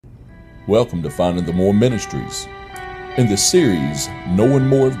Welcome to Finding the More Ministries. In the series, Knowing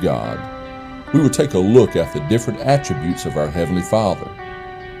More of God, we will take a look at the different attributes of our Heavenly Father.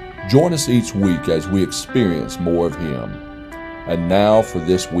 Join us each week as we experience more of Him. And now for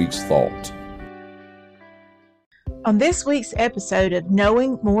this week's thought. On this week's episode of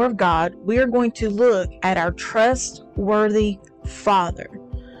Knowing More of God, we are going to look at our trustworthy Father,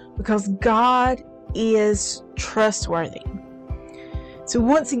 because God is trustworthy. So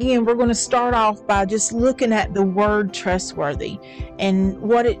once again, we're going to start off by just looking at the word trustworthy and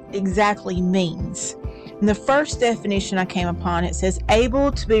what it exactly means. In the first definition I came upon, it says able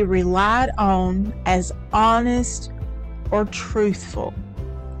to be relied on as honest or truthful.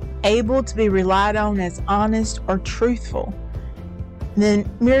 Able to be relied on as honest or truthful. Then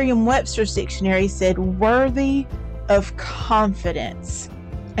Merriam-Webster's dictionary said worthy of confidence.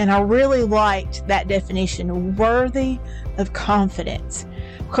 And I really liked that definition, worthy of confidence,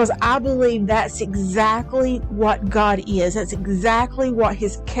 because I believe that's exactly what God is. That's exactly what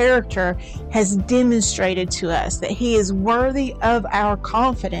His character has demonstrated to us, that He is worthy of our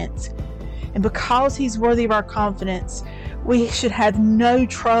confidence. And because He's worthy of our confidence, we should have no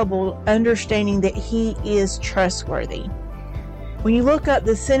trouble understanding that He is trustworthy. When you look up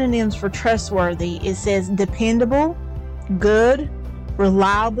the synonyms for trustworthy, it says dependable, good,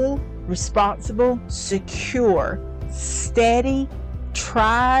 reliable, responsible, secure, steady,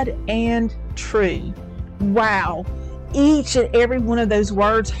 tried, and true. Wow. Each and every one of those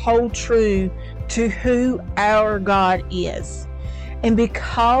words hold true to who our God is. And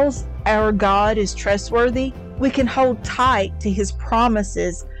because our God is trustworthy, we can hold tight to His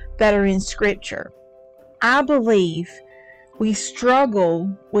promises that are in Scripture. I believe we struggle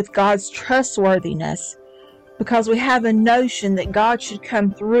with God's trustworthiness because we have a notion that God should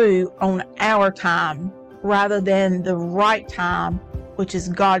come through on our time rather than the right time, which is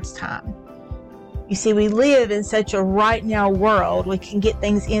God's time. You see, we live in such a right now world. We can get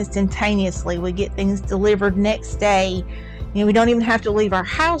things instantaneously. We get things delivered next day. We don't even have to leave our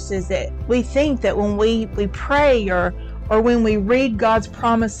houses. That we think that when we pray or when we read God's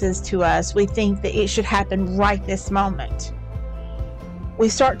promises to us, we think that it should happen right this moment. We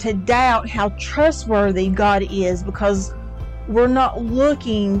start to doubt how trustworthy God is because we're not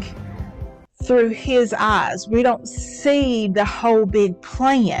looking through His eyes. We don't see the whole big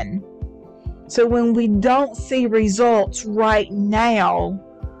plan. So when we don't see results right now,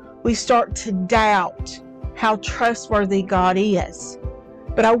 we start to doubt how trustworthy God is.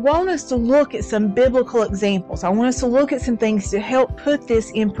 But I want us to look at some biblical examples. I want us to look at some things to help put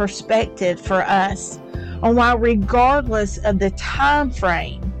this in perspective for us on why, regardless of the time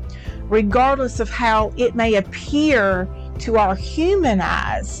frame, regardless of how it may appear to our human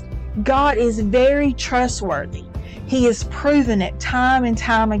eyes, God is very trustworthy. He has proven it time and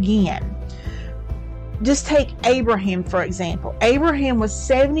time again. Just take Abraham, for example. Abraham was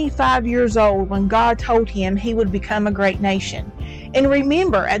 75 years old when God told him he would become a great nation. And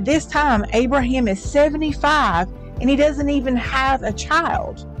remember, at this time, Abraham is 75 and he doesn't even have a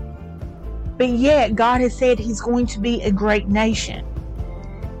child. But yet, God has said he's going to be a great nation.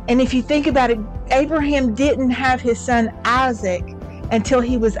 And if you think about it, Abraham didn't have his son Isaac until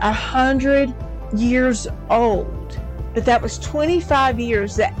he was 100 years old. But that was 25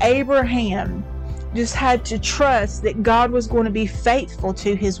 years that Abraham just had to trust that God was going to be faithful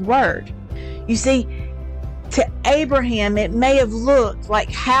to His word. You see, to Abraham, it may have looked like,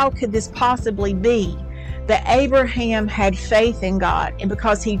 how could this possibly be? That Abraham had faith in God, and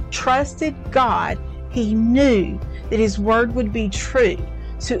because he trusted God, he knew that His word would be true.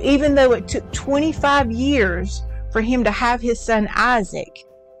 So even though it took 25 years for him to have his son Isaac,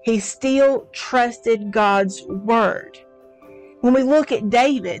 he still trusted God's word. When we look at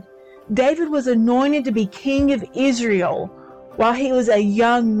David, David was anointed to be king of Israel while he was a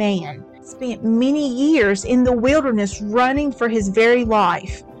young man. Spent many years in the wilderness running for his very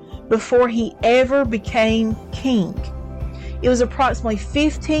life before he ever became king. It was approximately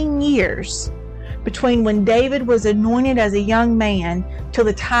 15 years between when David was anointed as a young man till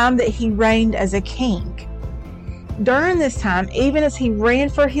the time that he reigned as a king. During this time, even as he ran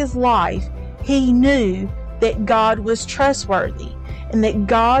for his life, he knew that God was trustworthy and that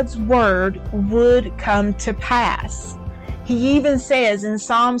God's word would come to pass. He even says in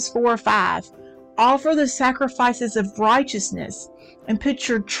Psalms 4:5, offer the sacrifices of righteousness and put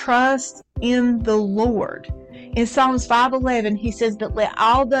your trust in the Lord. In Psalms 5:11, he says that let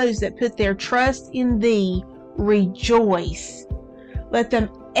all those that put their trust in thee rejoice. Let them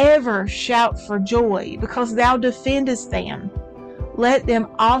ever shout for joy, because thou defendest them. Let them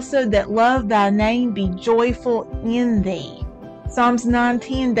also that love thy name be joyful in thee. Psalms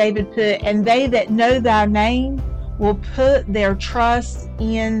 9:10, David put, "And they that know thy name will put their trust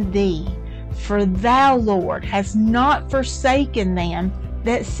in thee. For thou, Lord, hast not forsaken them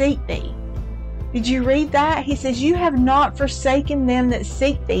that seek thee." Did you read that? He says, "You have not forsaken them that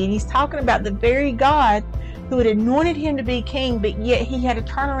seek thee." And he's talking about the very God who had anointed him to be king, but yet he had to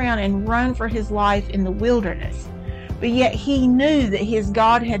turn around and run for his life in the wilderness. But yet he knew that his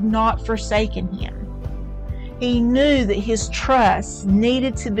God had not forsaken him. He knew that his trust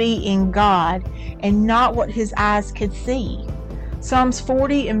needed to be in God and not what his eyes could see. Psalms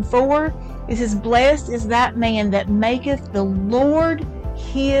 40:4, it says, "Blessed is that man that maketh the Lord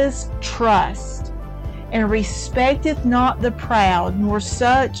his trust, and respecteth not the proud, nor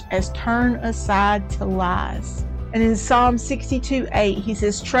such as turn aside to lies." And in Psalm 62:8, he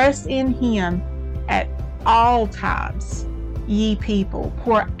says, "Trust in him at all times, ye people.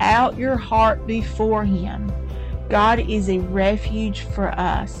 Pour out your heart before him. God is a refuge for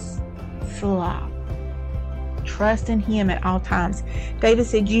us." Selah. Trust in him at all times. David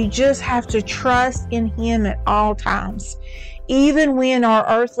said, you just have to trust in him at all times. Even when our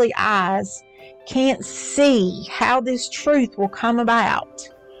earthly eyes can't see how this truth will come about,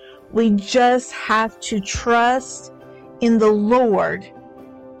 we just have to trust in the Lord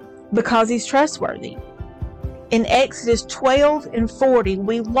because he's trustworthy. In Exodus 12:40,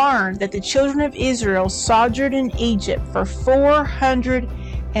 we learn that the children of Israel sojourned in Egypt for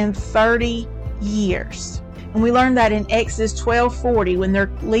 430 years. And we learned that in Exodus 12:40, when they're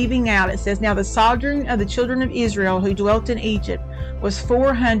leaving out, it says, "Now the sojourn of the children of Israel who dwelt in Egypt was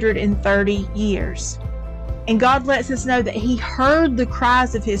 430 years. And God lets us know that he heard the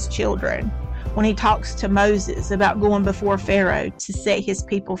cries of his children when he talks to Moses about going before Pharaoh to set his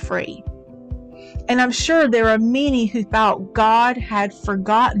people free. And I'm sure there are many who thought God had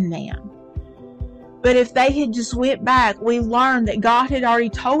forgotten them. But if they had just went back, we learned that God had already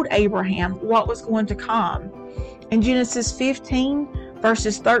told Abraham what was going to come. In Genesis 15,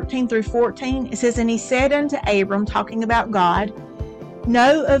 verses 13-14, it says, "And he said unto Abram," talking about God,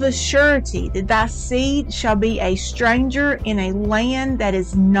 "Know of a surety that thy seed shall be a stranger in a land that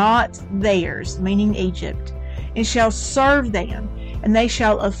is not theirs," meaning Egypt, "and shall serve them, and they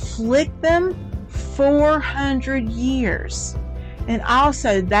shall afflict them 400 years. And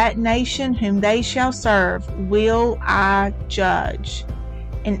also that nation whom they shall serve will I judge.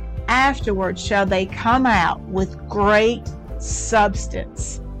 And afterwards shall they come out with great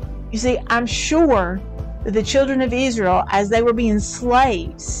substance." You see, I'm sure that the children of Israel, as they were being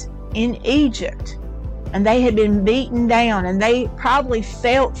slaves in Egypt, and they had been beaten down, and they probably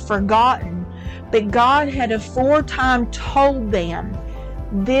felt forgotten, but God had aforetime told them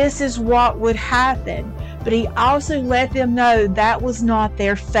this is what would happen. But he also let them know that was not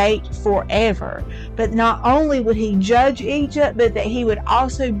their fate forever. But not only would he judge Egypt, but that he would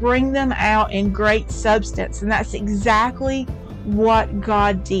also bring them out in great substance. And that's exactly what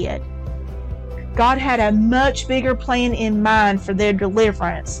God did. God had a much bigger plan in mind for their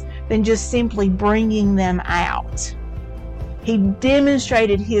deliverance than just simply bringing them out. He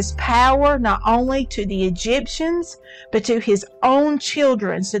demonstrated his power not only to the Egyptians, but to his own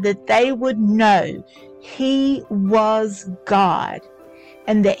children, so that they would know he was God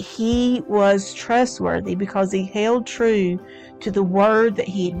and that he was trustworthy because he held true to the word that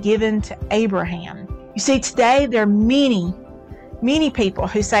he had given to Abraham. You see, today there are many people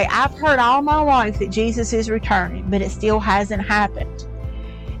who say, "I've heard all my life that Jesus is returning, but it still hasn't happened."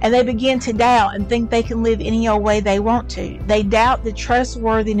 And they begin to doubt and think they can live any old way they want to. They doubt the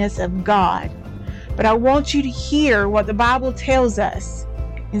trustworthiness of God. But I want you to hear what the Bible tells us.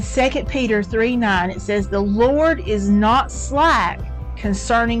 In 2 Peter 3:9, it says, "The Lord is not slack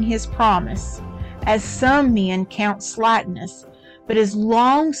concerning his promise, as some men count slackness, but is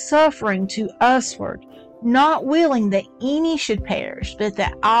long-suffering to usward, not willing that any should perish, but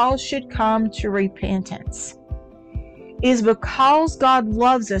that all should come to repentance." It is because God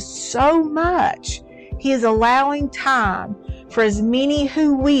loves us so much, he is allowing time for as many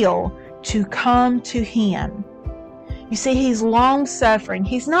who will to come to him. You see, he's long-suffering.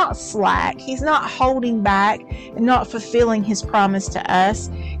 He's not slack. He's not holding back and not fulfilling his promise to us.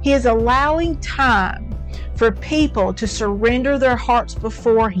 He is allowing time for people to surrender their hearts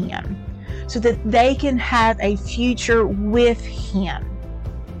before him so that they can have a future with him.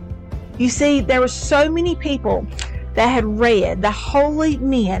 You see, there were so many people that had read, the holy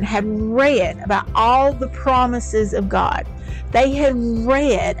men had read about all the promises of God. They had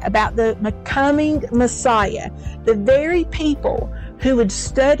read about the coming Messiah. The very people who had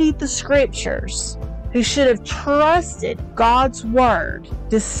studied the scriptures who should have trusted God's word,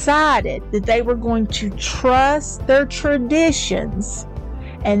 decided that they were going to trust their traditions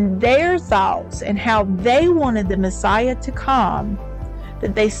and their thoughts and how they wanted the Messiah to come,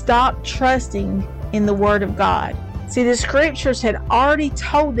 that they stopped trusting in the word of God. See, the scriptures had already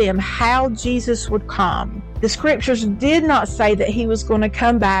told them how Jesus would come. The scriptures did not say that he was going to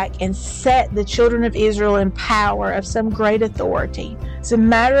come back and set the children of Israel in power of some great authority. As a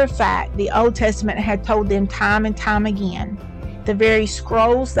matter of fact, the Old Testament had told them time and time again, the very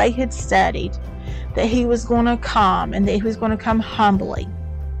scrolls they had studied, that he was going to come and that he was going to come humbly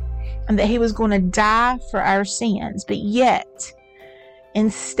and that he was going to die for our sins. But yet,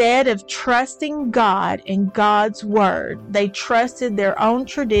 instead of trusting God and God's word, they trusted their own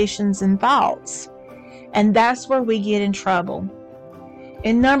traditions and thoughts. And that's where we get in trouble.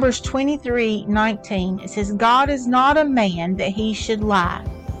 In Numbers 23:19, it says, God is not a man that he should lie,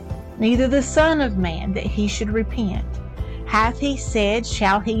 neither the Son of Man that he should repent. Hath he said,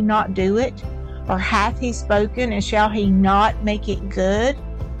 shall he not do it? Or hath he spoken, and shall he not make it good?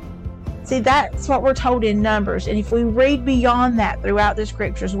 See, that's what we're told in Numbers. And if we read beyond that throughout the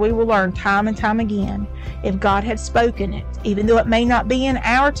scriptures, we will learn time and time again, if God had spoken it, even though it may not be in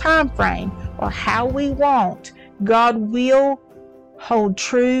our time frame or how we want, God will hold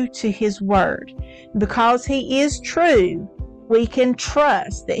true to his word. Because he is true, we can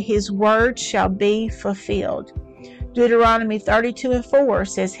trust that his word shall be fulfilled. Deuteronomy 32:4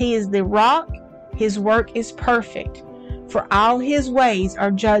 says, he is the rock, his work is perfect. For all his ways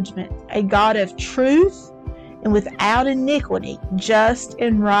are judgment, a God of truth and without iniquity, just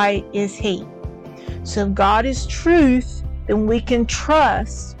and right is he. So if God is truth, then we can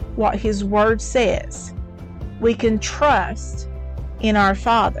trust what his word says. We can trust in our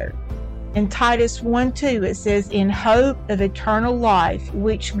Father. In Titus 1:2 it says, in hope of eternal life,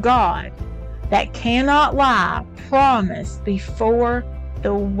 which God, that cannot lie, promised before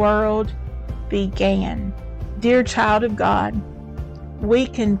the world began. Dear child of God, we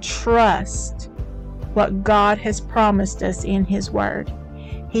can trust what God has promised us in his word.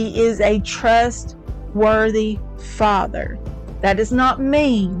 He is a trustworthy Father. That does not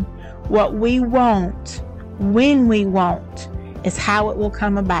mean what we want, when we want, is how it will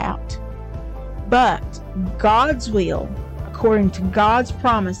come about. But God's will, according to God's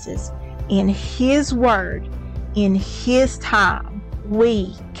promises, in his word, in his time,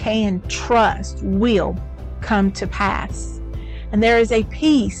 we can trust will come to pass. And there is a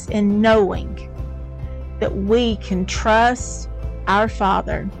peace in knowing that we can trust our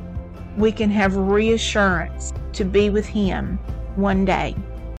Father. We can have reassurance to be with him one day.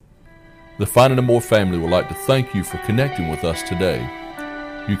 The Finding the More family would like to thank you for connecting with us today.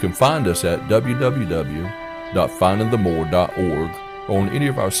 You can find us at www.findingthemore.org or on any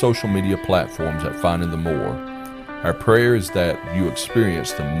of our social media platforms at Finding the More. Our prayer is that you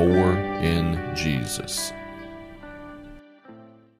experience the more in Jesus.